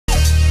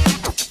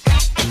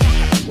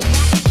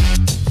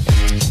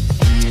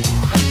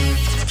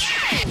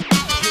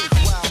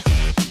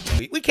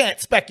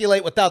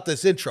speculate without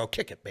this intro.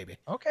 Kick it, baby.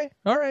 Okay.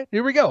 All right.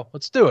 Here we go.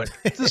 Let's do it.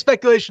 To the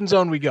speculation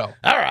zone we go.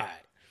 All right.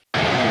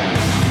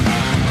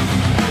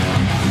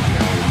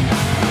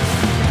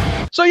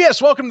 So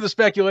yes, welcome to the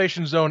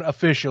speculation zone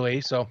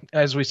officially. So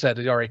as we said,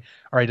 already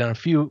done a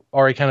few,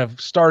 already kind of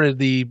started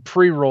the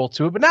pre-roll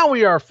to it, but now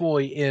we are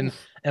fully in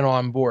and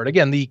on board.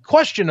 Again, the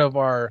question of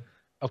our,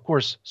 of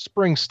course,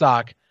 spring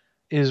stock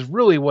is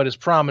really what is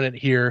prominent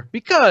here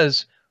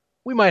because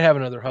we might have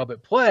another hub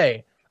at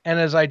play. And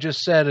as I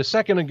just said a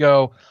second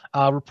ago,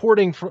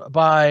 reporting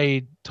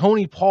by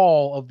Tony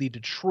Paul of the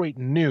Detroit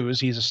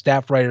News, he's a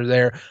staff writer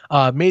there,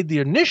 made the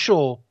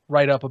initial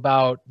write-up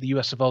about the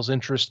USFL's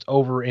interest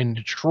over in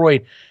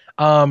Detroit.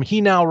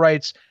 He now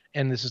writes,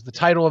 and this is the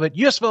title of it,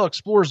 USFL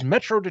explores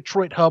Metro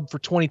Detroit hub for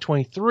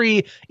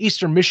 2023.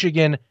 Eastern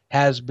Michigan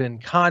has been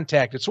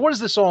contacted. So what does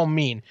this all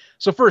mean?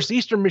 So first, the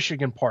Eastern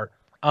Michigan part.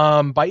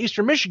 By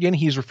Eastern Michigan,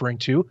 he's referring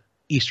to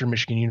Eastern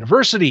Michigan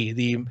University,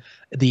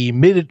 the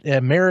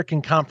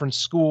Mid-American Conference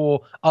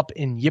school up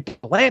in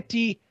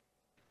Ypsilanti,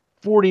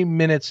 40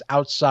 minutes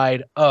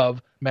outside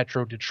of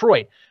Metro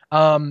Detroit.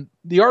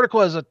 The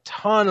article has a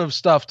ton of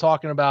stuff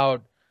talking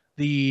about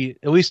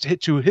at least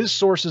to his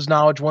source's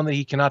knowledge, one that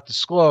he cannot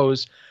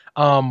disclose,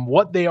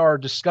 what they are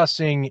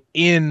discussing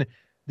in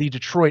the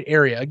Detroit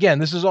area. Again,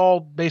 this is all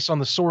based on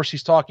the source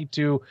he's talking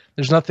to.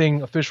 There's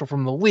nothing official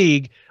from the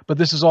league, but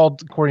this is all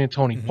according to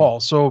Tony Paul.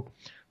 So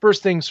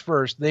first things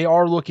first, they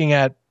are looking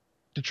at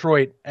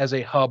Detroit as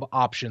a hub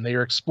option. They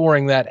are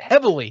exploring that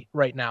heavily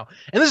right now.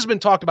 And this has been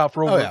talked about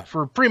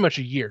for pretty much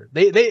a year.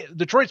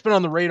 Detroit's been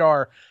on the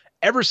radar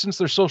ever since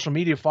their social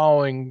media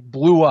following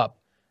blew up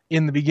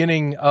in the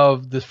beginning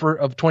of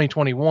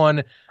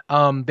 2021.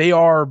 They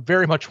are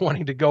very much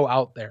wanting to go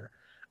out there.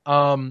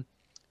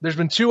 There's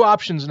been two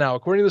options now.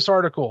 According to this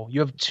article,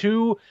 you have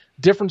two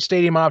different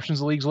stadium options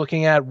the league's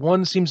looking at.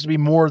 One seems to be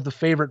more of the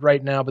favorite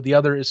right now, but the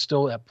other is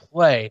still at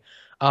play.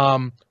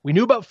 We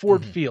knew about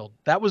Ford Field.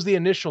 That was the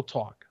initial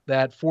talk,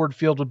 that Ford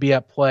Field would be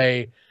at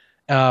play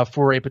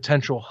for a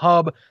potential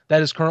hub.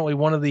 That is currently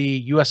one of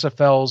the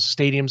USFL's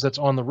stadiums that's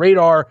on the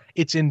radar.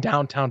 It's in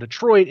downtown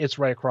Detroit. It's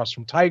right across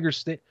from Tiger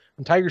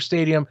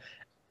Stadium.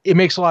 It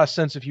makes a lot of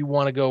sense if you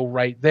want to go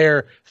right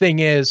there. Thing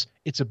is,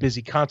 it's a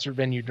busy concert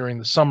venue during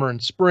the summer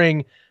and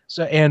spring.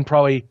 So, and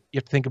probably you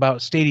have to think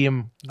about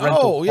stadium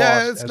rental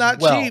costs. It's not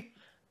cheap.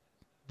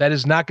 That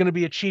is not going to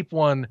be a cheap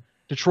one.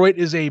 Detroit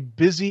is a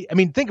busy,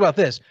 think about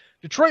this.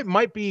 Detroit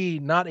might be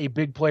not a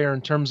big player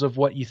in terms of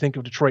what you think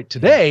of Detroit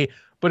today,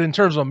 but in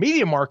terms of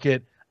media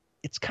market,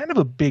 it's kind of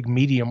a big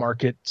media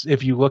market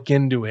if you look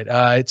into it.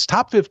 It's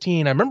top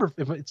 15. I remember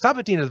if it's top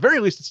 15, at the very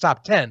least, it's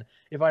top 10,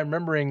 if I'm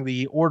remembering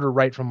the order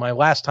right from my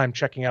last time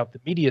checking out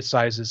the media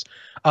sizes.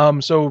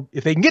 So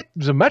if they can get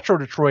to Metro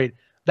Detroit,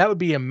 that would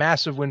be a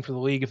massive win for the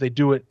league if they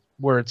do it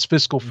where it's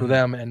fiscal for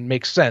them and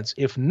makes sense.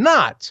 If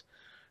not,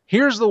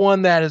 here's the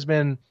one that has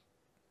been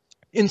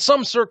in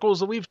some circles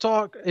that we've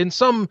talked, in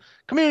some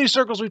community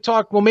circles we've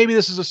talked, well, maybe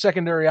this is a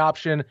secondary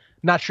option.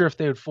 Not sure if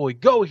they would fully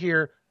go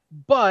here,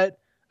 but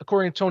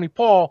according to Tony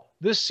Paul,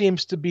 this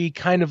seems to be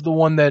kind of the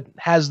one that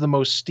has the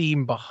most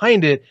steam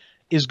behind it,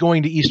 is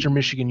going to Eastern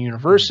Michigan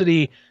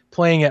University,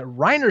 playing at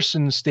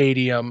Rynerson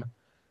Stadium,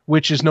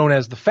 which is known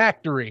as the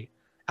Factory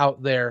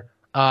out there.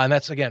 And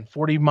that's, again,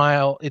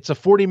 it's a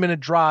 40-minute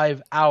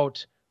drive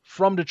out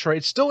from Detroit.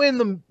 It's still in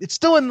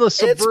the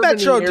suburban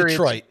Metro area.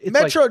 Detroit.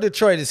 Metro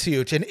Detroit is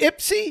huge. And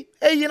Ypsi,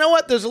 hey, you know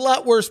what? There's a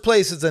lot worse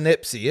places than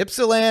Ypsi.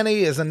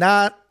 Ypsilanti is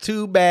not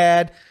too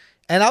bad.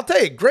 And I'll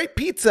tell you, great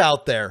pizza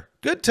out there.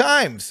 Good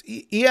times.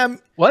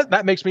 What?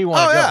 That makes me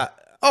want to go. Yeah.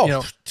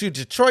 Oh, to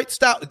Detroit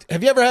style.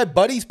 Have you ever had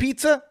Buddy's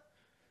Pizza?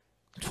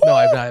 No,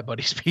 I've not had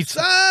Buddy's Pizza.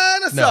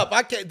 Sign us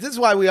up. This is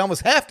why we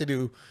almost have to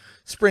do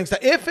spring style.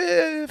 If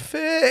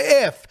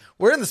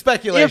we're in the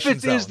speculation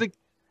zone.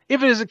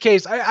 If it is the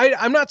case,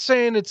 I'm not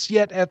saying it's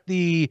yet at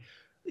the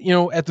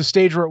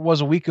stage where it was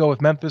a week ago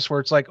with Memphis, where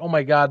it's like, oh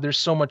my God, there's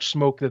so much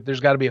smoke that there's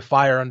got to be a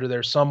fire under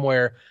there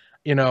somewhere,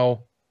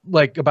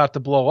 like about to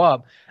blow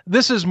up.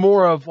 This is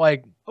more of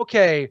like,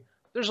 okay,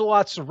 there's a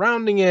lot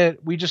surrounding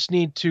it. We just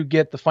need to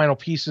get the final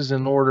pieces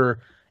in order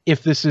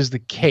if this is the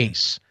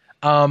case.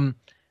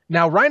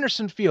 Now,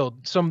 Rynerson Field,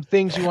 some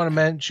things you want to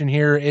mention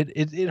here.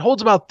 It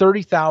holds about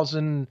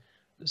 30,000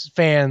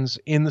 fans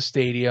in the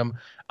stadium.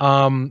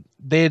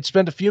 They had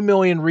spent a few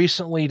million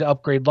recently to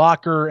upgrade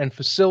locker and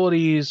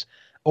facilities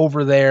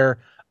over there.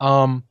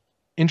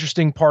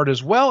 Interesting part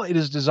as well, it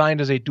is designed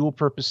as a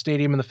dual-purpose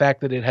stadium in the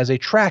fact that it has a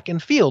track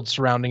and field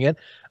surrounding it.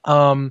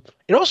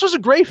 It also has a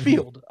gray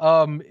field.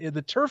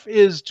 The turf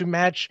is to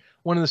match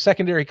one of the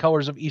secondary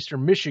colors of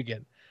Eastern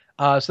Michigan.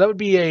 So that would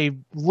be a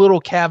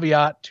little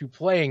caveat to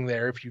playing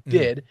there if you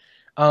did.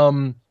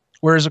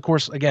 Whereas, of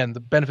course, again, the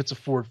benefits of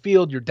Ford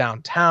Field, you're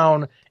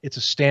downtown. It's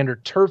a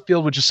standard turf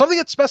field, which is something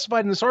that's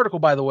specified in this article,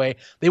 by the way.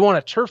 They want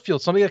a turf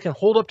field, something that can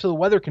hold up to the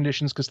weather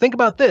conditions. Because think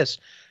about this.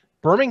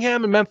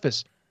 Birmingham and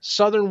Memphis,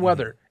 southern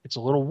weather. It's a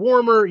little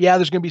warmer. Yeah,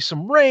 there's going to be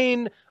some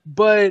rain,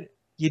 but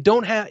you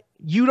don't have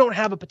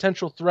a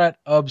potential threat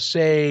of,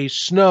 say,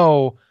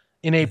 snow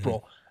in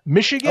April.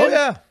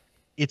 Michigan,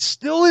 It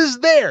still is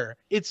there.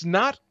 It's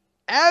not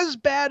as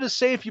bad as,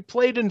 say, if you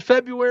played in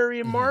February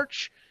and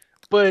March,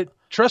 but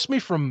trust me,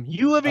 from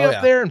you living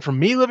up there and from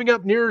me living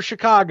up near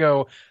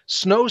Chicago,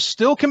 snow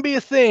still can be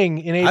a thing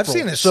in April. I've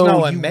seen it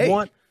snow in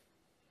May.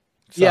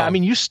 Yeah, I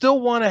mean, you still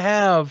want to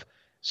have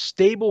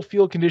stable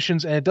field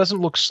conditions, and it doesn't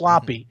look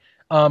sloppy.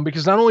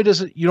 Because not only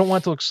does you don't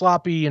want it to look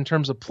sloppy in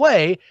terms of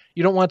play,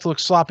 you don't want it to look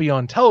sloppy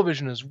on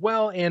television as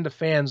well, and to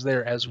fans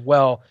there as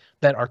well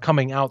that are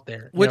coming out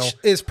there. Which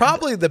is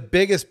probably the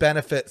biggest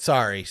benefit.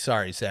 Sorry,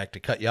 Zach,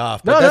 to cut you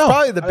off. But that's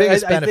probably the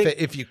biggest benefit.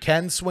 If you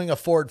can swing a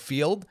Ford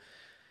Field,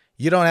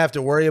 you don't have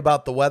to worry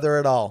about the weather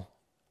at all.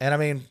 And I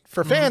mean,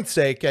 for fans'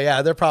 sake,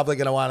 yeah, they're probably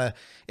going to want to,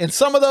 in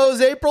some of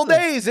those April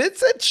days,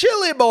 it's a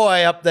chilly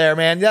boy up there,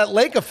 man. That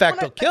lake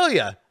effect will kill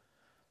you.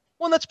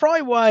 Well, that's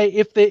probably why,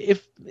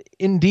 if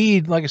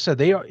indeed, like I said,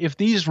 if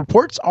these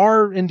reports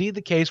are indeed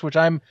the case, which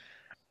I'm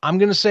going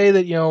to say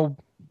that,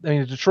 I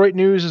mean, the Detroit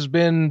News has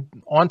been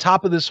on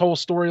top of this whole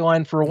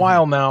storyline for a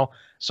while now.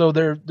 So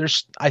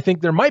I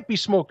think there might be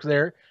smoke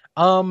there.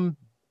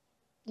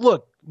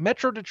 Look,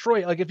 Metro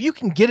Detroit, like if you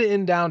can get it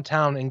in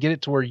downtown and get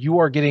it to where you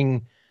are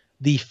getting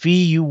the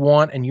fee you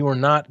want and you are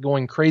not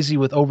going crazy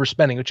with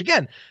overspending, which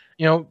again,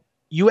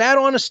 you add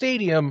on a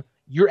stadium,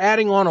 you're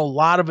adding on a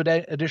lot of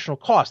additional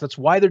costs. That's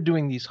why they're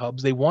doing these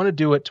hubs. They want to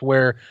do it to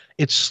where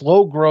it's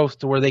slow growth,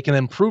 to where they can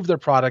improve their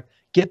product,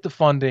 get the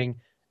funding,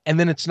 and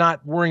then it's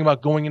not worrying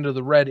about going into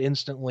the red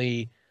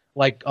instantly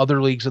like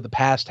other leagues of the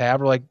past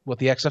have, or like what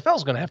the XFL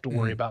is going to have to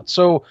worry about.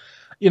 So,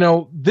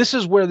 this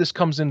is where this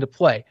comes into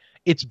play.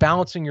 It's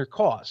balancing your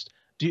cost.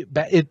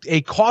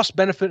 A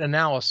cost-benefit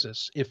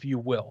analysis, if you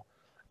will.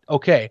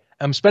 Okay,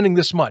 I'm spending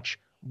this much.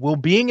 Will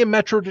being in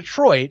Metro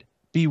Detroit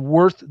be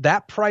worth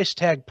that price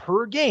tag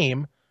per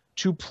game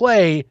to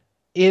play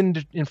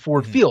in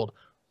Ford Field?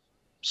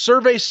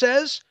 Survey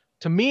says,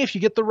 to me, if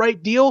you get the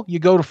right deal, you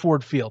go to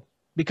Ford Field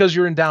because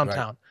you're in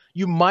downtown. Right.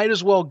 You might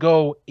as well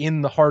go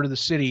in the heart of the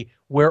city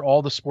where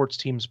all the sports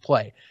teams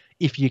play.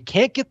 If you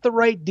can't get the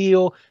right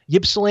deal,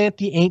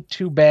 Ypsilanti ain't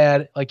too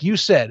bad. Like you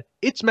said,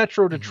 it's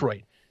Metro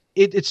Detroit.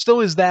 It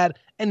still is that,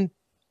 and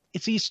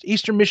it's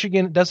Eastern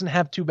Michigan. It doesn't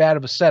have too bad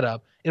of a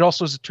setup. It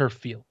also is a turf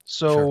field.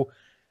 So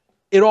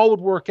it all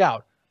would work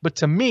out. But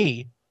to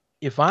me,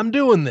 if I'm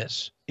doing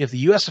this, if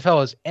the USFL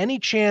has any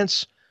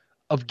chance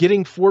of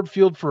getting Ford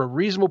Field for a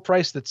reasonable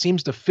price that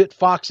seems to fit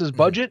Fox's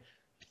budget,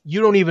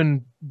 you don't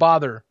even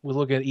bother with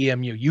looking at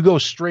EMU. You go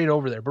straight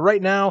over there. But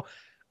right now,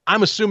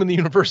 I'm assuming the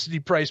university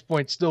price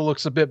point still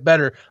looks a bit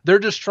better. They're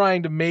just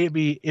trying to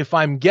maybe, if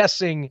I'm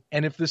guessing,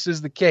 and if this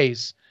is the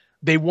case,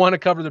 they want to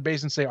cover their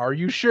base and say, are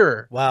you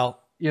sure?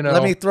 Well,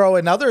 let me throw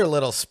another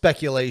little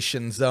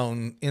speculation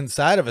zone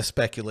inside of a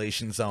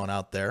speculation zone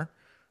out there.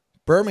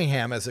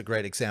 Birmingham is a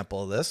great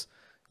example of this.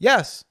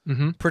 Yes,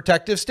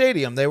 protective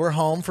stadium. They were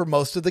home for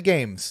most of the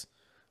games.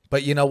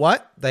 But you know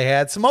what? They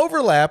had some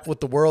overlap with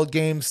the World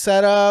Games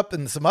setup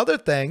and some other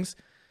things.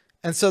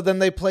 And so then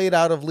they played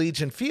out of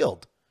Legion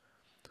Field.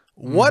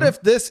 What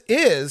if this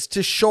is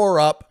to shore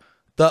up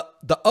the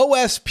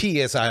OSP,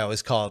 as I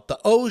always call it, the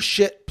oh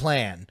shit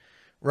plan,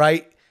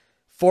 right?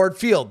 Ford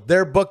Field,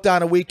 they're booked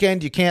on a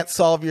weekend. You can't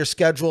solve your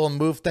schedule and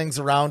move things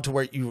around to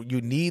where you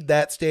need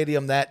that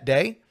stadium that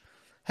day.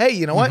 Hey,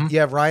 you know what? You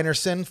have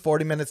Reinerson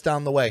 40 minutes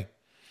down the way.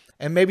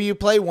 And maybe you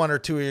play one or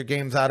two of your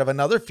games out of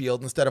another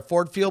field instead of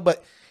Ford Field.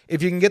 But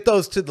if you can get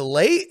those to the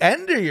late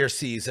end of your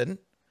season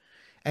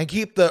and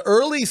keep the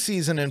early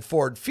season in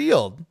Ford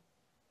Field,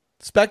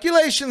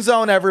 speculation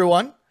zone,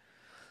 everyone.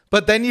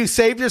 But then you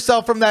save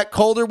yourself from that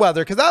colder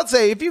weather. Because I'll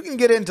say if you can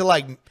get into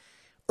like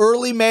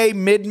early May,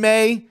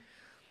 mid-May,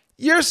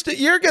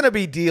 you're going to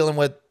be dealing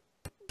with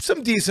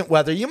some decent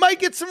weather. You might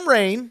get some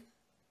rain,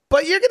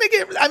 but you're going to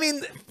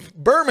get,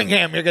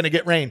 Birmingham, you're going to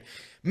get rain.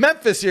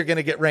 Memphis, you're going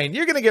to get rain.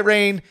 You're going to get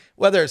rain,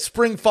 whether it's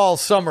spring, fall,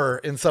 summer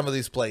in some of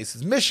these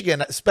places.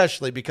 Michigan,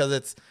 especially because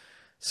it's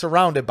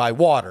surrounded by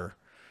water.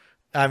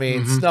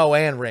 Snow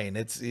and rain.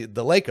 It's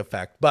the lake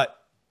effect. But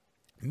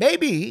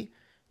maybe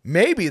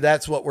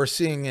that's what we're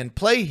seeing in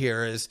play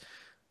here is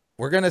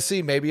we're going to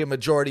see maybe a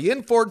majority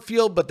in Ford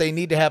Field, but they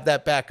need to have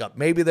that backup.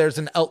 Maybe there's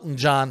an Elton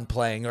John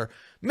playing or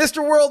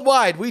Mr.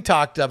 Worldwide. We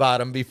talked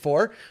about him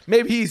before.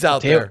 Maybe he's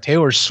out there.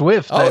 Taylor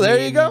Swift. Oh, there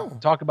you go.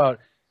 Talk about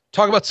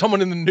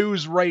someone in the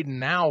news right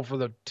now for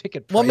the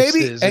ticket prices. Well,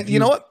 maybe, and you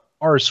know what?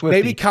 Or Swiftie.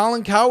 Maybe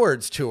Colin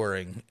Cowherd's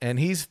touring, and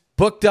he's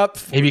booked up.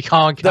 Maybe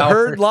Colin Cowherd. The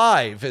Herd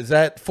Live is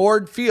at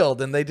Ford Field,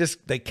 and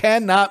they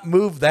cannot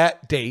move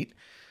that date,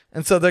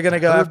 and so they're going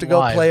to have to go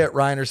play at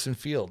Reinerson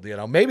Field.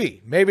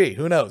 Maybe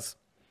who knows?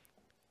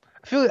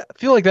 I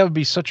feel like that would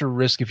be such a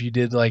risk if you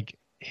did like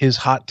his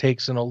hot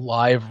takes in a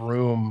live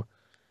room.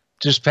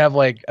 Just have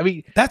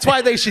that's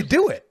why they should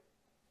do it.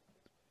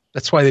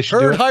 That's why they should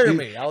do it. Hire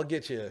me. I'll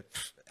get you.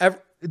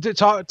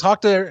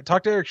 Talk to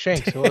Eric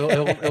Shanks.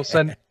 He'll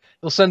send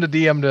a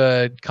DM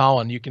to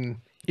Colin. You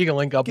can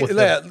link up with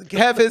him.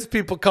 Have his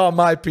people call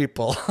my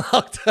people.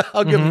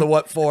 I'll give them the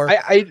what for.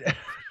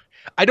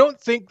 I don't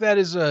think that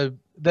is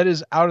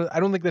out of.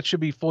 I don't think that should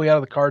be fully out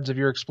of the cards if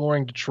you're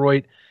exploring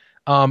Detroit.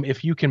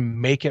 If you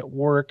can make it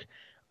work,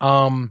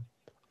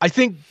 I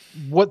think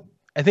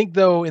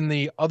though, in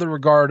the other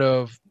regard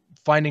of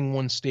finding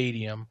one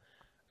stadium,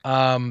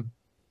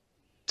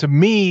 to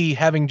me,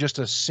 having just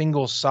a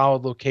single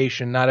solid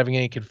location, not having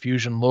any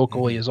confusion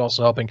locally, is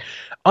also helping.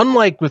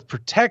 Unlike with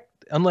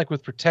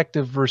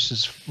Protective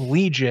versus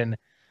Legion,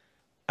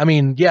 I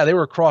mean, yeah, they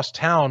were across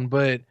town,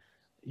 but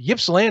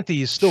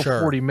Ypsilanti is still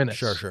 40 minutes.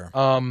 Sure.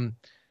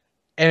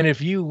 And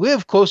if you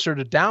live closer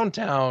to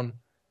downtown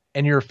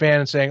and you're a fan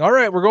and saying, all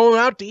right, we're going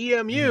out to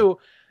EMU,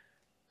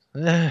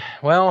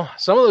 well,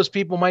 some of those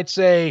people might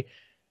say,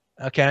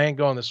 okay, I ain't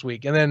going this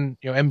week. And then,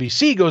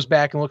 NBC goes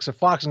back and looks at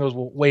Fox and goes,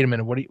 well, wait a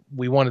minute,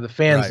 we wanted the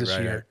fans this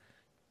year,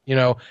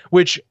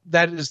 which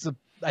I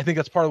think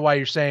that's part of why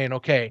you're saying,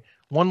 okay,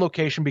 one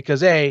location,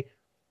 because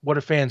what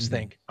do fans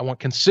think? I want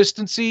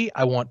consistency.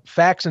 I want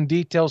facts and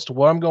details to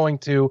what I'm going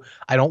to.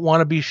 I don't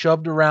want to be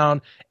shoved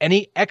around.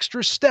 Any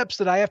extra steps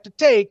that I have to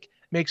take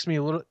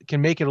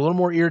can make it a little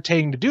more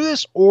irritating to do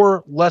this,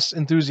 or less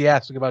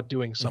enthusiastic about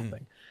doing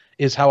something,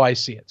 is how I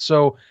see it.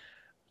 So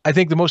I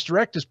think the most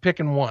direct is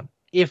picking one.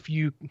 If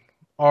you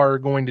are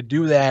going to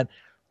do that,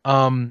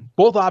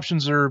 both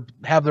options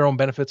have their own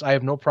benefits. I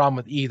have no problem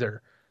with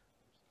either.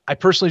 I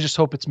personally just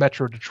hope it's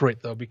Metro Detroit,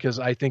 though, because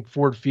I think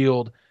Ford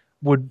Field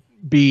would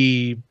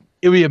be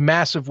a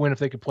massive win if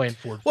they could play in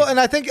Ford Field. Well, and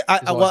I think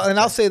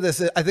I'll say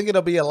this, I think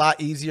it'll be a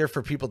lot easier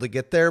for people to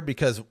get there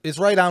because it's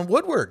right on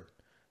Woodward.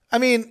 I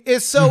mean,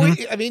 it's so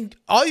I mean,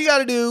 all you got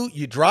to do,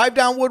 you drive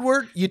down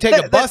Woodward, you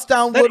take a bus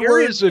down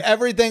Woodward,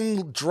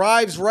 everything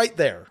drives right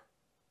there.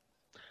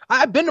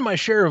 I've been to my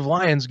share of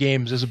Lions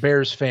games as a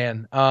Bears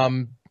fan.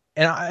 And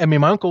I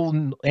mean, my uncle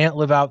and aunt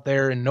live out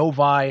there in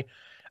Novi.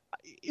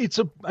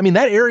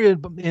 That area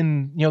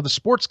in, the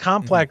sports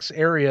complex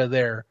area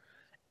there,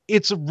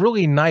 it's a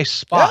really nice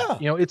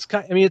spot. Yeah.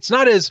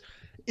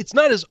 It's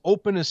not as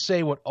open as,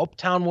 say, what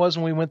Uptown was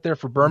when we went there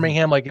for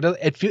Birmingham. Like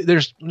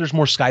there's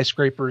more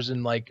skyscrapers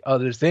and like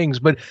other things,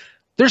 but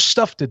there's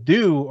stuff to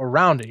do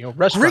around it.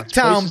 Restaurants,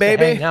 Bricktown, baby.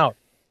 to hang out.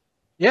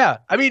 Yeah,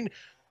 I mean,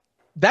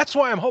 that's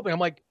why I'm hoping. I'm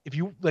like, if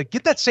you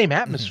get that same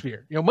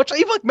atmosphere, much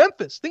even like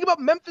Memphis. Think about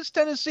Memphis,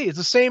 Tennessee. It's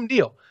the same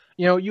deal.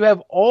 You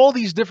have all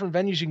these different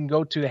venues you can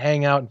go to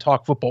hang out and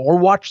talk football or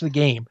watch the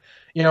game.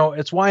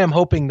 It's why I'm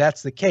hoping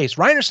that's the case.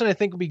 Reinerson, I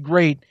think, would be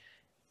great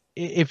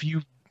if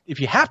you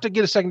have to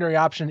get a secondary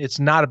option. It's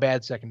not a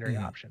bad secondary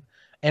option,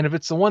 and if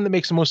it's the one that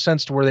makes the most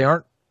sense to where they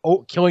aren't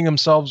killing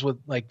themselves with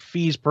like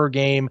fees per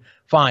game,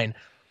 fine.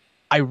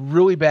 I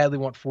really badly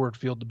want Ford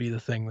Field to be the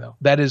thing, though.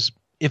 That is,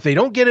 if they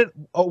don't get it,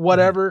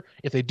 whatever.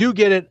 If they do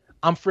get it,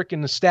 I'm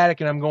freaking ecstatic,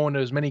 and I'm going to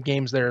as many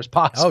games there as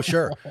possible. Oh,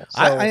 sure.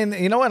 And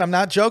you know what? I'm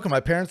not joking. My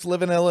parents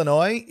live in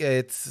Illinois.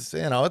 It's, it's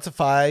a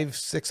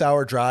 5-6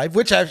 hour drive,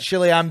 which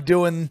actually I'm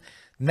doing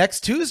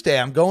next Tuesday.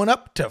 I'm going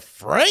up to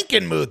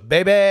Frankenmuth,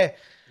 baby.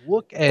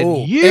 Look at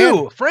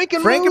you.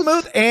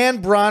 Frankenmuth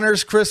and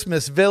Bronner's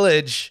Christmas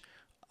Village.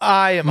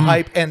 I am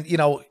hype. And,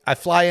 I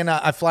fly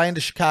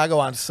into Chicago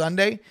on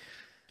Sunday.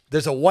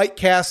 There's a White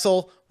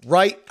Castle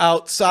right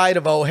outside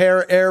of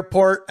O'Hare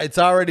Airport. It's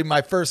already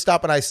my first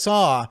stop, and I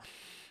saw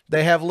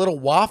they have little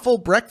waffle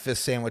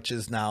breakfast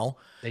sandwiches now.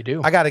 They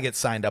do. I got to get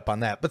signed up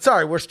on that. But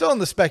sorry, we're still in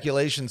the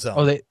speculation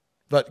zone.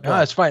 But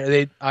no, it's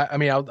fine.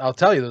 I'll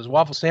tell you, those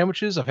waffle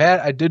sandwiches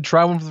I did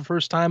try one for the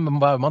first time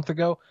about a month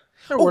ago.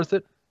 They're worth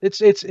it.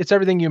 It's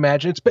everything you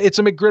imagine. It's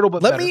a McGriddle,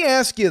 but let me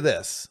ask you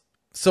this.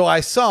 So I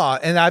saw,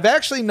 and I've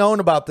actually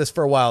known about this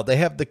for a while. They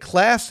have the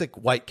classic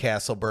White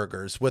Castle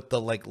burgers with the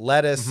like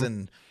lettuce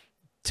and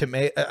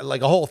tomato,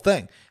 like a whole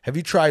thing. Have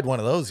you tried one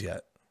of those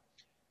yet?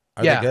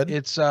 Are they good?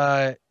 It's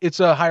a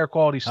higher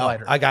quality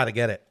slider. I gotta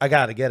get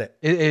it.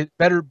 It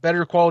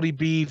better quality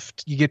beef.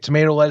 You get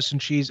tomato, lettuce,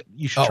 and cheese.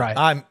 You should try it.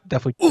 I'm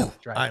definitely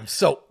try it. I'm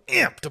so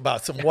amped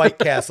about some White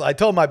Castle. I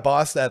told my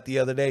boss that the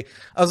other day.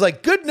 I was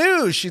like, "Good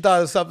news!" She thought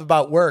it was something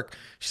about work.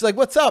 She's like,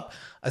 "What's up?"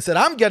 I said,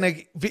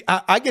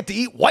 "I get to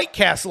eat White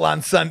Castle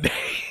on Sunday."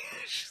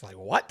 She's like,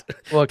 "What?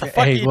 What the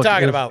fuck are you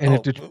talking about?"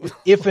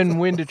 If and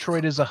when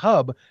Detroit is a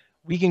hub,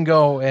 we can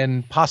go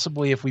and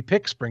possibly, if we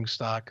pick spring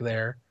stock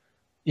there,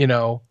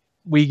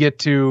 we get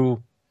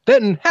to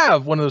then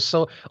have one of those.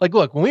 So, like,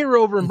 look, when we were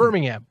over in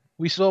Birmingham,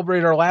 we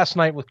celebrated our last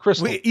night with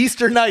Crystal.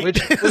 Easter night, which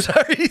was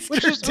our Easter.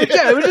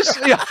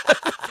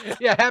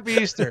 Happy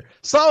Easter,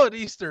 solid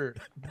Easter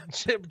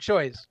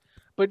choice.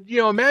 But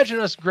imagine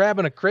us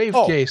grabbing a Crave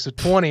case of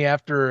 20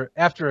 after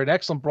an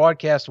excellent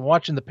broadcast and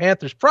watching the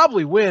Panthers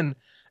probably win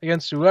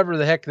against whoever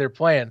the heck they're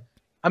playing.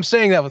 I'm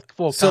saying that with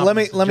full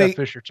confidence. So let me Jeff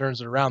Fisher turns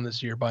it around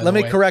this year. By the way,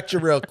 let me correct you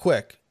real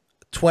quick.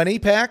 20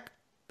 pack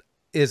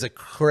is a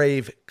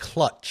Crave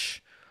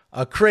clutch.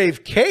 A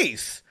Crave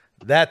case,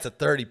 that's a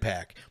 30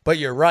 pack. But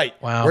you're right.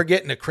 Wow. We're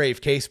getting a Crave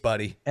case,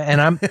 buddy.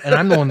 And I'm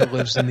the one that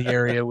lives in the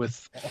area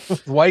with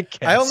White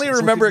Castle. I only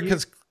remember it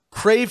because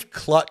Crave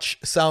clutch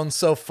sounds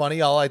so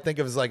funny. All I think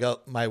of is like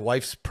my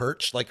wife's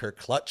perch, like her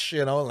clutch,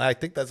 and I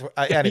think that's what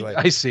anyway.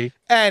 I see.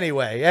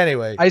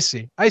 Anyway. I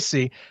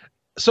see.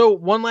 So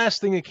one last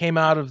thing that came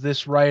out of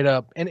this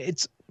write-up, and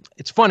it's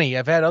funny.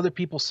 I've had other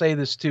people say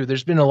this too.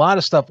 There's been a lot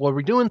of stuff. Well,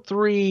 we're doing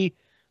 3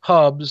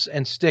 hubs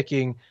and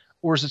sticking,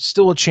 or is it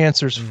still a chance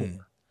there's 4?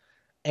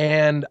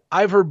 And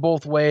I've heard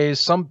both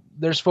ways.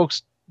 There's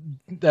folks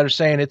that are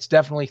saying it's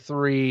definitely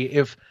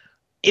 3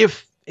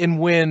 if and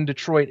when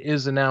Detroit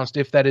is announced,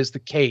 if that is the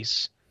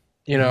case,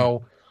 you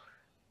know.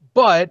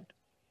 But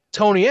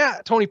Tony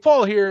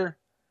Paul here,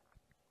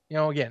 you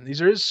know, again,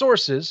 these are his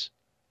sources,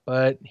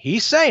 but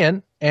he's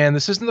saying, and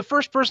this isn't the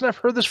first person I've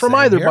heard this from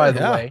either, by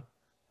the way,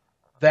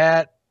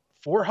 that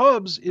 4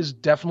 hubs is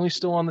definitely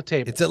still on the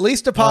table. It's at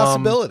least a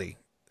possibility.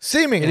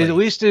 Seemingly. It at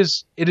least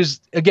is. It is,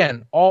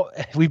 again, all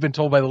we've been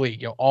told by the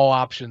league, you know, all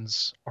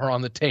options are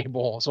on the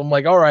table. So I'm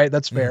like, all right,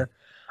 that's fair.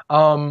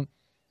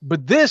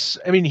 But this,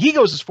 I mean, he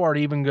goes as far to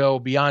even go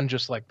beyond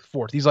just like the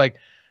 4th. He's like,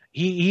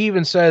 he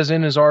even says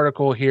in his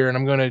article here, and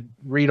I'm going to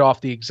read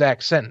off the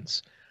exact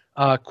sentence,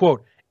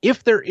 quote,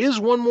 if there is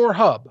one more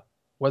hub,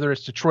 whether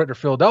it's Detroit or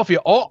Philadelphia,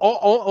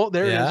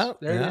 there it is.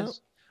 There it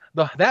is.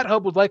 That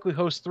hub would likely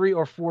host 3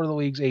 or 4 of the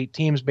league's 8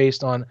 teams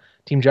based on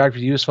team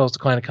geography. The USFL has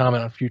declined to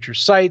comment on future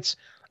sites.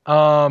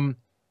 And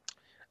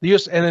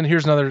then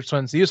here's another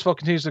sentence. The USFL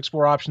continues to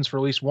explore options for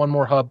at least one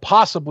more hub,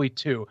 possibly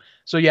 2.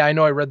 So yeah, I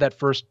know I read that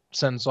first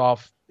sentence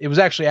off. It was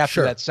actually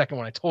after that second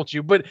one I told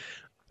you, but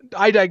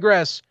I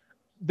digress.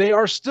 They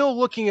are still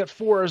looking at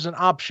 4 as an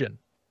option.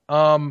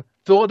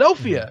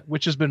 Philadelphia,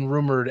 which has been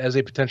rumored as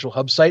a potential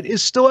hub site,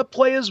 is still at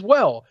play as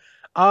well.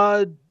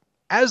 As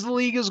the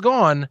league is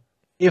gone,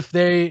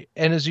 and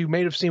as you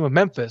may have seen with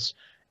Memphis,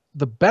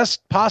 the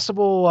best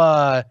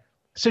possible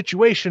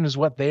situation is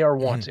what they are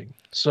wanting.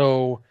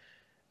 So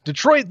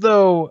Detroit,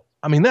 though,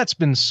 I mean, that's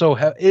been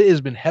it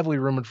has been heavily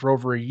rumored for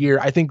over a year.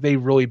 I think they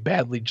really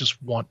badly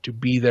just want to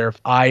be there.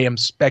 If I am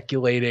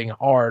speculating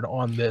hard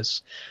on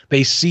this,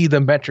 they see the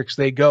metrics,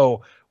 they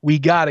go, we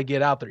got to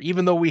get out there.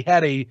 Even though we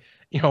had a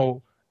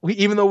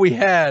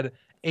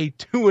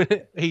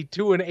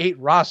 2-8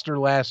 roster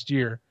last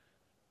year,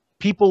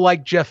 people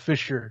like Jeff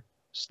Fisher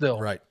still.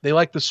 Right. They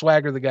like the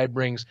swagger the guy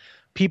brings.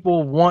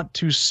 People want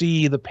to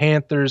see the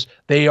Panthers.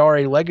 They are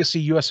a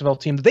legacy USFL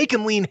team. They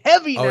can lean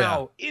heavy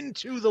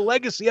into the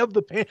legacy of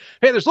the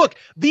Panthers. Look,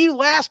 the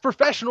last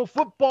professional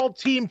football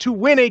team to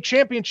win a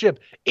championship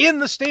in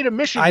the state of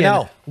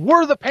Michigan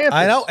were the Panthers.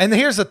 I know. And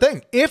here's the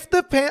thing. If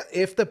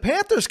the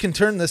Panthers can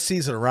turn this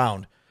season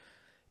around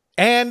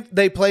and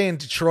they play in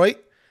Detroit,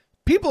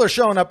 people are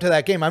showing up to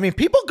that game. I mean,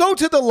 people go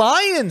to the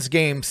Lions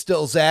game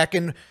still, Zach,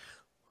 and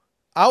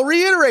I'll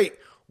reiterate,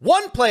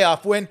 one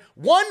playoff win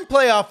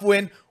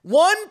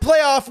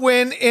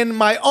in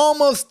my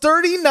almost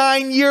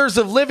 39 years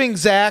of living,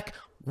 Zach.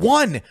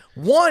 One,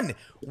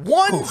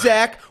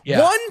 Zach.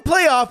 Yeah. One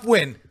playoff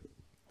win.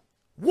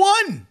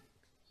 One.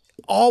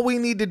 All we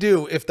need to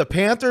do, if the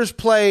Panthers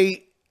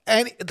play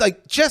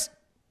just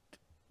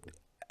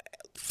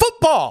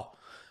football,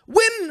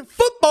 win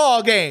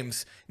football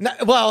games.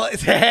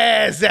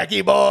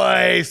 Zachy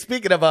boy,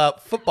 speaking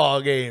of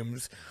football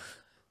games,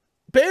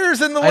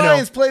 Bears and the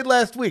Lions played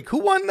last week. Who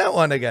won that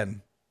one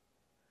again?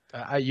 2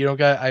 weeks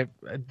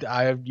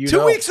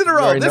in a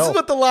row. This is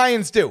what the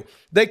Lions do.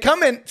 They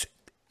come in.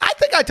 I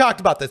think I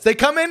talked about this. They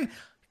come in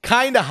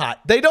kind of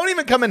hot. They don't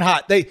even come in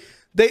hot. They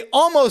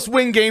almost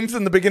win games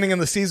in the beginning of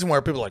the season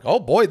where people are like, oh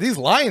boy, these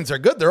Lions are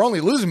good. They're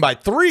only losing by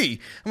 3.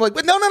 I'm like,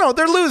 but no,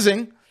 they're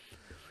losing.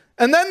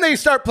 And then they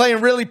start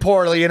playing really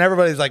poorly and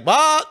everybody's like,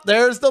 well,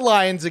 there's the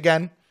Lions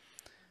again.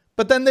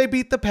 But then they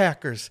beat the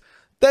Packers.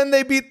 Then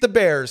they beat the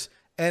Bears.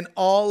 And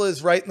all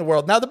is right in the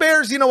world. Now, the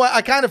Bears, you know what?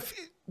 I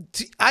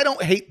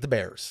don't hate the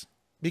Bears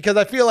because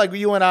I feel like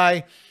you and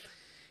I,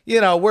 you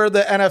know, we're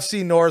the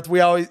NFC North.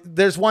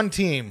 There's one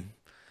team,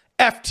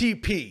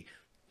 FTP.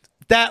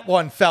 That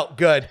one felt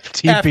good.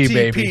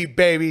 FTP,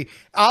 baby.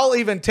 I'll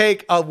even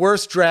take a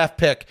worse draft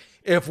pick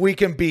if we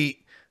can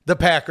beat the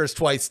Packers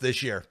twice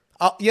this year.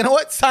 You know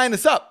what? Sign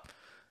us up.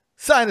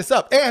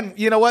 And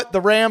you know what?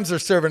 The Rams are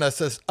serving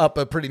us up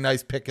a pretty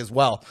nice pick as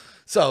well.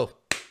 So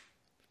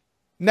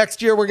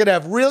next year, we're going to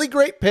have really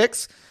great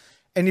picks.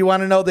 And you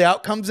want to know the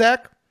outcome,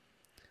 Zach?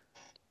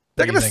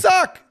 They're going to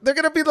suck. They're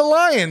going to be the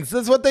Lions.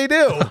 That's what they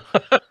do.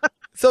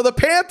 So the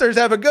Panthers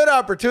have a good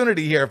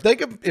opportunity here.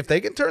 If they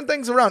can turn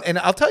things around. And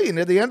I'll tell you,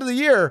 near the end of the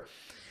year,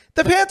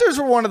 the Panthers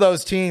were one of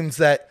those teams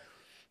that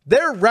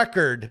their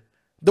record,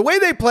 the way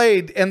they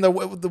played and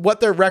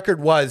what their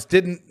record was,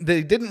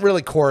 didn't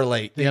really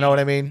correlate. You know what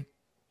I mean?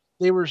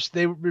 They were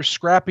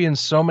scrappy in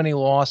so many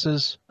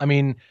losses. I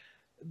mean,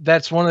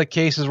 that's one of the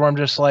cases where I'm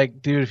just like,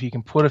 dude, if you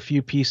can put a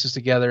few pieces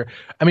together.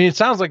 I mean, it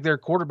sounds like their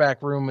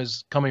quarterback room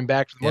is coming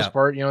back for the most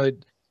part. You know,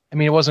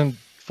 it wasn't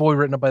fully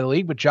written up by the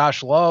league, but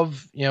Josh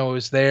Love, you know,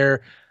 is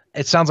there.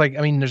 It sounds like,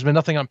 I mean, there's been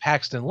nothing on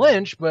Paxton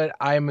Lynch, but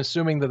I'm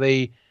assuming that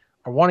they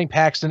are wanting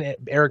Paxton.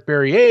 Eric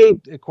Barrier,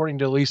 according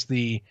to at least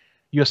the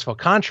USFL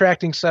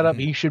contracting setup,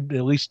 he should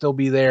at least still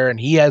be there, and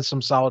he had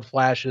some solid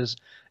flashes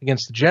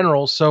against the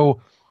Generals. So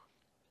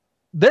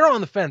they're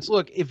on the fence.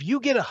 Look, if you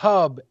get a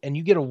hub and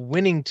you get a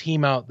winning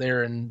team out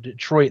there in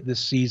Detroit this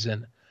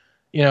season,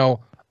 you know,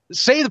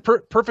 say the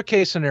perfect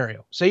case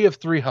scenario, say you have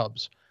 3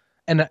 hubs.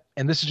 and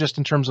this is just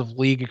in terms of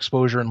league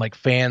exposure and like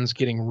fans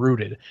getting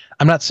rooted.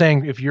 I'm not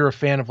saying if you're a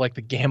fan of like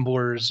the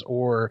Gamblers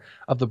or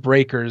of the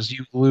Breakers,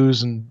 you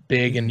lose and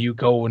big and you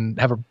go and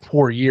have a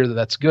poor year,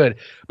 that's good.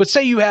 But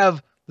say you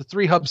have the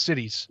 3 hub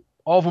cities,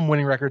 all of them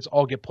winning records,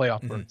 all get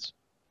playoff berths.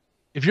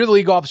 If you're the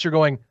league officer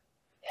going,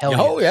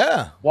 hell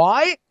yeah.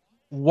 Why?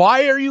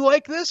 Why are you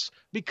like this?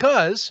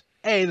 Because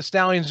the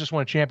Stallions just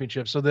won a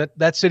championship, so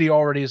that city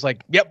already is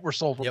like, yep, we're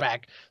sold, we're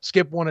back.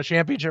 Skip won a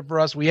championship for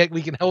us. We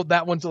can hold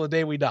that one till the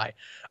day we die.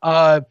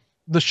 The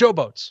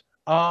Showboats,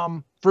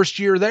 first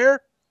year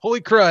there,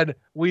 holy crud,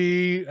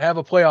 we have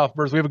a playoff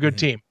berth. We have a good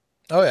team.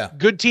 Oh yeah,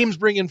 good teams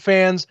bring in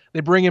fans. They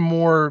bring in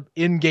more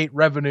in-gate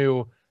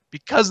revenue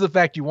because of the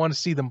fact you want to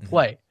see them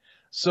play.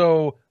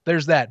 So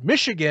there's that.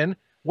 Michigan,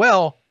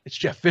 well, it's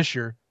Jeff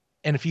Fisher,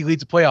 and if he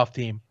leads a playoff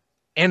team,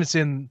 and it's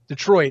in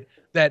Detroit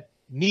that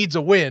needs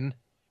a win,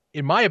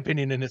 in my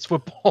opinion, in its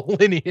football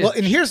lineage. Well,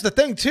 and here's the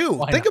thing,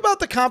 too. Think about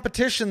the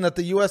competition that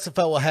the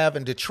USFL will have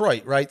in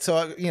Detroit, right?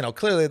 So,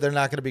 clearly they're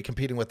not going to be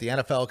competing with the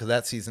NFL because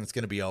that season's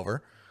going to be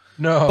over.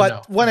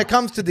 But when it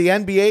comes to the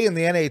NBA and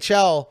the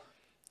NHL,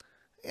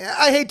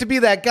 I hate to be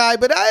that guy,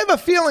 but I have a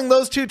feeling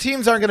those 2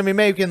 teams aren't going to be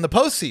making the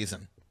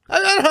postseason.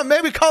 I don't know,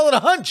 maybe call it a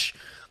hunch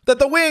that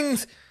the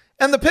Wings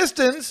and the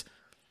Pistons,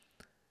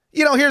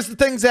 here's the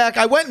thing, Zach.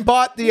 I went and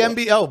bought the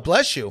NBA. Oh,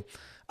 bless you.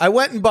 I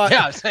went and bought.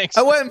 Yeah, thanks.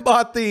 I went and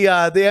bought the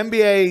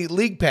NBA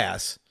League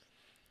Pass.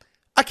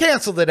 I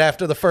canceled it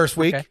after the first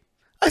week. Okay.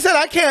 I said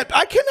I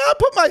cannot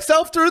put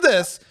myself through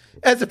this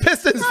as a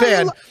Pistons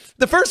fan.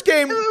 The first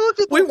game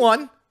we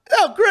won.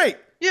 Oh, great.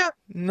 Yeah.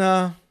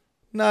 No,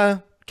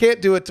 can't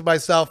do it to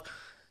myself.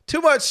 Too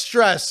much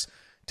stress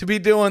to be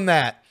doing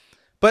that.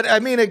 But I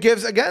mean, it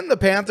gives again the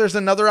Panthers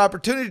another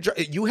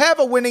opportunity. You have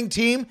a winning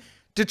team.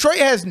 Detroit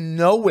has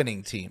no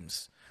winning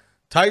teams.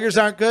 Tigers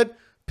aren't good.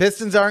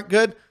 Pistons aren't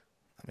good.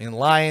 I mean,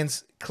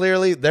 Lions,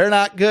 clearly, they're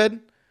not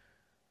good.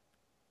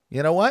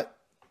 You know what?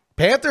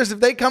 Panthers, if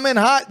they come in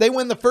hot, they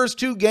win the first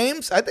 2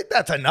 games, I think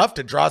that's enough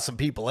to draw some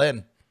people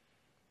in.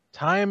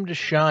 Time to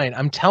shine.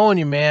 I'm telling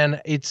you,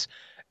 man, it's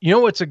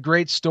a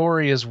great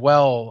story as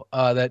well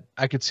that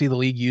I could see the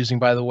league using,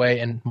 by the way,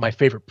 and my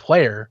favorite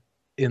player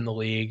in the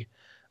league,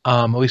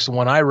 at least the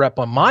one I rep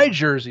on my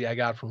jersey I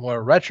got from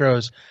Loyal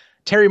Retros,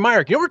 Terry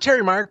Myrick. You know where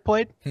Terry Myrick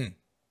played? You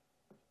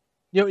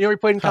know where he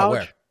played in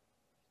college? Where?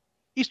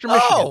 Eastern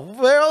Michigan. Oh,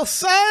 well,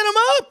 sign him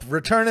up.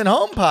 Returning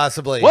home,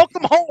 possibly.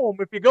 Welcome home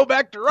if you go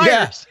back to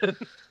Ryerson.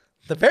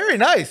 Yeah. Very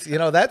nice.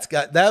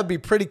 That would be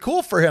pretty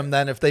cool for him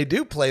then if they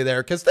do play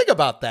there. Because think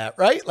about that,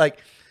 right? Like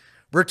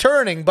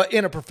returning, but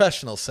in a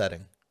professional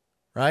setting,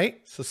 right?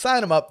 So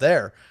sign him up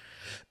there.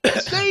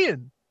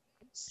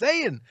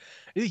 saying.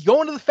 He's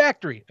going to the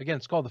factory. Again,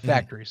 it's called the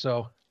factory.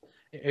 So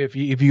if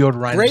you go to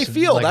Ryerson. Gray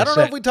Field. Like I don't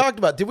know if we talked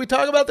about. Did we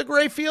talk about the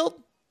Gray Field?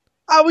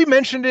 We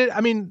mentioned it.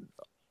 I mean,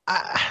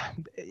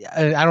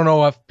 I don't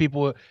know if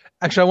people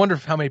actually. I wonder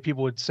how many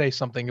people would say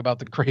something about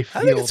the Gray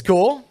Field. I think it's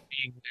cool.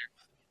 Being there.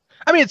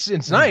 I mean,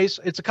 it's nice.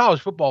 It's a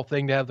college football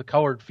thing to have the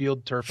colored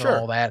field turf and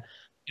all that.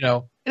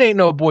 It ain't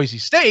no Boise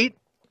State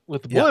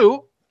with the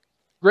blue.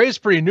 Gray's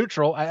pretty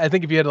neutral. I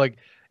think if you had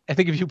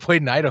if you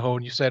played in Idaho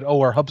and you said,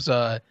 "Oh, our hub's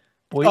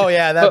Boise," oh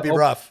yeah, that'd be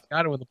rough.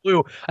 Idaho with the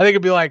blue. I think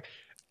it'd be like,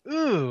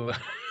 ooh,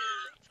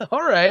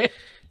 all right.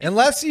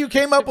 Unless you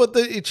came up with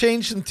you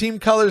changed some team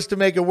colors to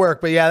make it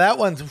work. But yeah, that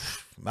one's,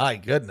 my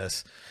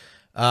goodness.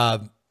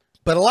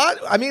 But a lot,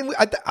 I mean,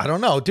 I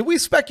don't know. Did we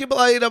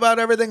speculate about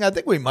everything? I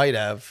think we might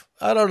have.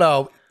 I don't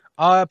know.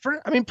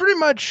 Pretty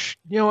much,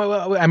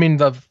 like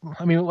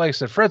I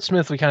said, Fred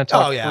Smith, we kind of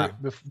talked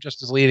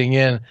just as leading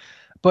in.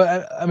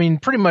 But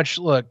pretty much,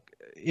 look,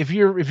 if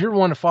you're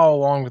one to follow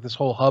along with this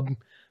whole hub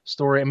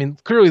story,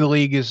 clearly the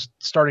league is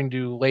starting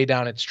to lay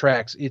down its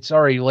tracks. It's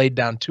already laid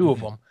down 2 of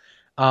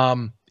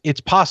them. It's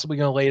possibly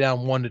going to lay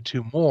down 1 to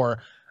 2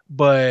 more,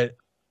 but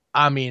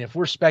if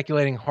we're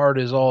speculating hard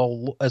as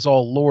all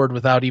Lord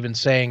without even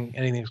saying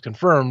anything's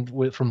confirmed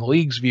from the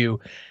league's view,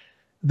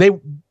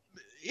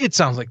 it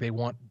sounds like they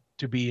want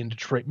to be in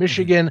Detroit,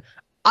 Michigan.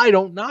 I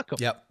don't knock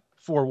them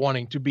for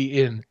wanting to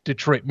be in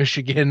Detroit,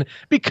 Michigan,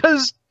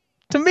 because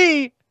to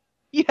me,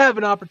 you have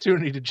an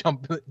opportunity to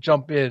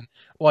jump in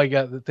while you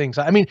got the things.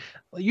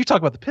 You talk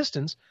about the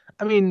Pistons.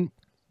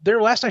 Their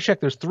last I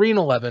checked, there's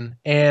 3-11,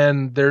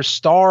 and their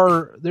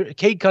star,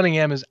 Cade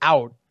Cunningham, is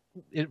out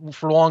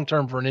for long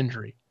term for an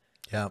injury.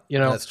 Yeah,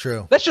 that's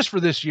true. That's just for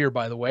this year,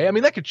 by the way.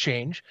 That could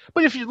change.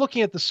 But if you're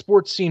looking at the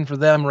sports scene for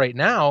them right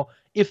now,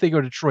 if they go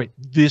to Detroit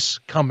this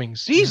coming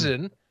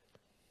season,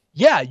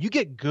 you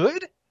get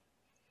good.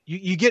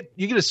 You get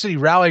a city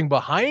rallying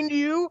behind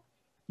you.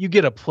 You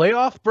get a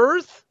playoff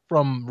berth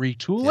from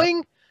retooling.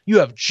 Yep. You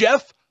have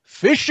Jeff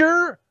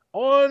Fisher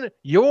on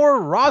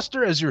your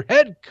roster as your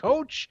head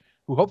coach,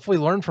 who hopefully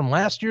learned from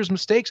last year's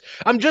mistakes.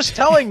 I'm just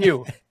telling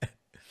you,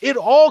 it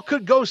all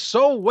could go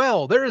so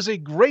well. There is a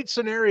great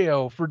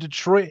scenario for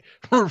Detroit,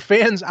 for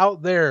fans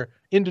out there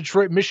in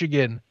Detroit,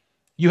 Michigan.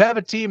 You have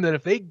a team that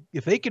if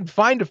they can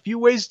find a few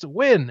ways to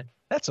win,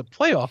 that's a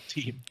playoff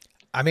team.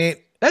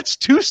 That's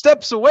 2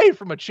 steps away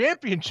from a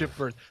championship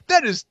berth.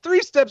 That is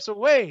 3 steps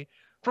away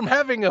from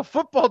having a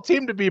football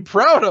team to be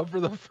proud of for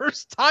the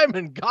first time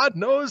in God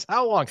knows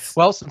how long.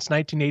 Well, since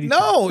 1982.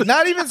 No,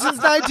 not even since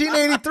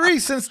 1983,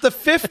 since the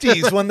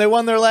 50s when they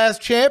won their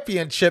last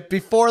championship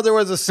before there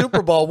was a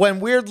Super Bowl, when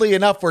weirdly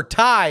enough we're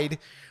tied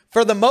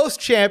for the most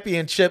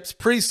championships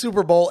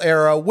pre-Super Bowl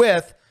era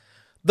with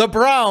the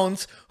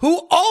Browns,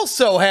 who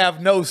also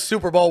have no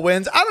Super Bowl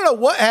wins. I don't know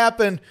what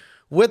happened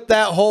with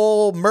that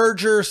whole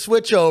merger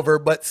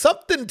switchover, but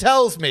something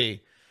tells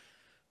me,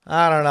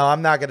 I don't know,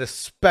 I'm not going to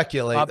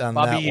speculate on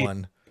that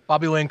one.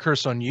 Bobby Lane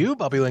curse on you,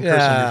 Bobby Lane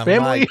curse on your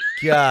family.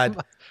 My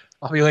God.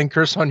 Bobby Lane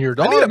curse on your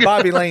dog. I need a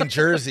Bobby Lane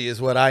jersey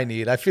is what I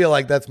need. I feel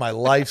like that's my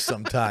life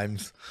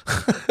sometimes.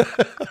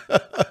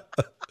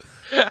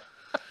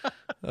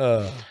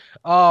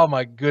 Oh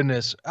my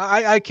goodness.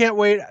 I can't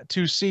wait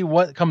to see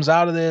what comes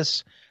out of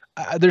this.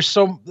 There's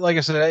so, like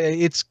I said,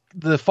 it's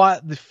the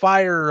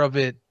fire of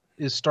it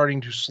is starting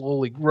to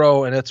slowly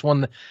grow, and it's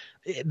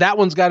that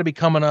one's got to be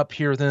coming up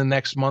here within the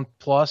next month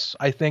plus,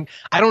 I think.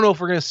 I don't know if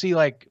we're going to see,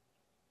 like,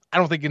 I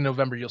don't think in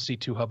November you'll see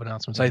 2 hub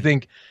announcements. I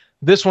think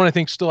this one,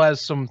 still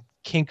has some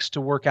kinks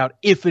to work out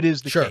if it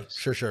is the case.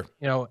 Sure.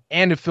 You know,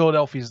 and if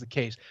Philadelphia is the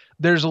case,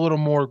 there's a little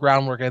more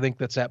groundwork, I think,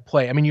 that's at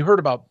play. I mean, you heard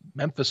about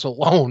Memphis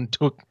alone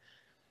took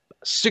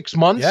 6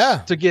 months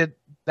to get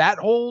that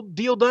whole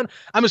deal done.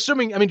 I'm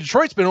assuming,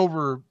 Detroit's been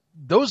over,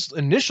 those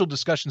initial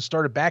discussions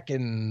started back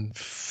in,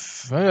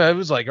 it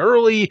was like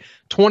early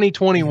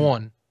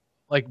 2021,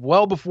 like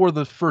well before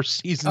the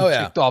first season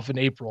kicked off in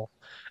April.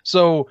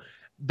 So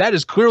that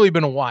has clearly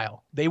been a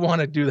while. They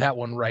want to do that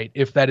one right,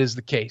 if that is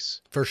the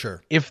case. For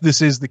sure. If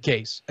this is the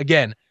case.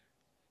 Again,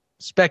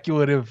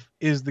 speculative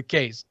is the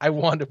case. I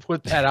wanted to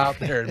put that out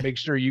there and make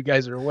sure you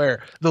guys are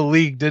aware. The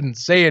league didn't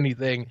say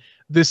anything.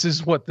 This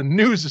is what the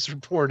news is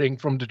reporting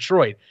from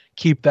Detroit.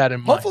 Keep that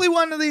in mind. Hopefully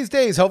one of these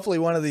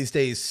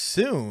days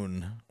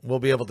soon, we'll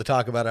be able to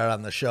talk about it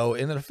on the show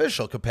in an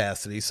official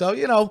capacity. So,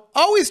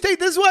 always this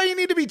is why you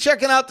need to be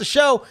checking out the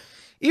show.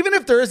 Even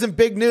if there isn't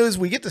big news,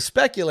 we get to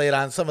speculate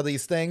on some of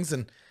these things.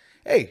 And,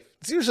 hey,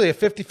 it's usually a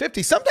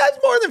 50-50, sometimes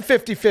more than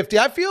 50-50.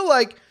 I feel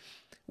like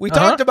we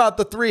talked about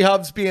the 3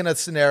 hubs being a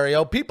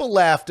scenario. People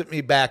laughed at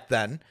me back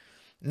then.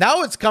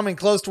 Now it's coming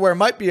close to where it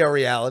might be a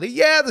reality.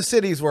 Yeah, the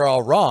cities were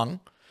all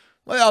wrong.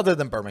 Well, other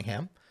than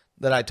Birmingham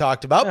that I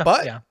talked about.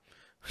 But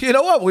you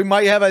know what? We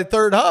might have a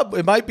 3rd hub.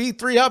 It might be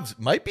 3 hubs. It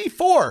might be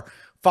 4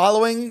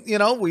 following,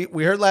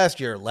 we heard last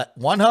year,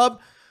 1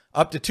 hub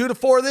up to 2 to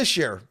 4 this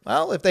year.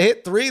 Well, if they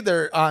hit 3,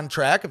 they're on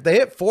track. If they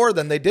hit 4,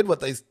 then they did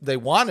what they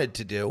wanted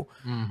to do.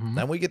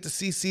 Then we get to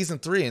see season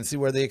 3 and see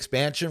where the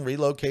expansion,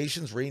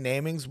 relocations,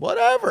 renamings,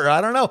 whatever.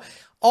 I don't know.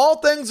 All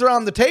things are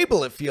on the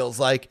table, it feels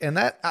like. And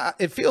that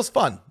it feels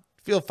fun.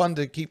 It feels fun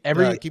to keep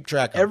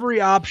track of.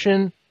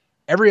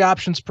 Every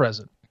option's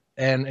present.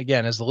 And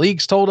again, as the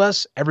league's told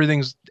us,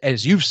 everything's,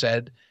 as you've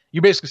said,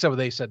 you basically said what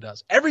they said to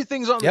us.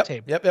 Everything's on the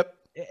table. Yep.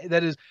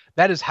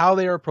 That is how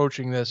they are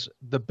approaching this.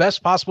 The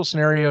best possible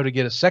scenario to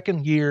get a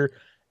second year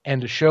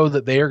and to show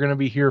that they are going to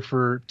be here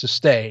to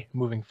stay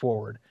moving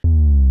forward.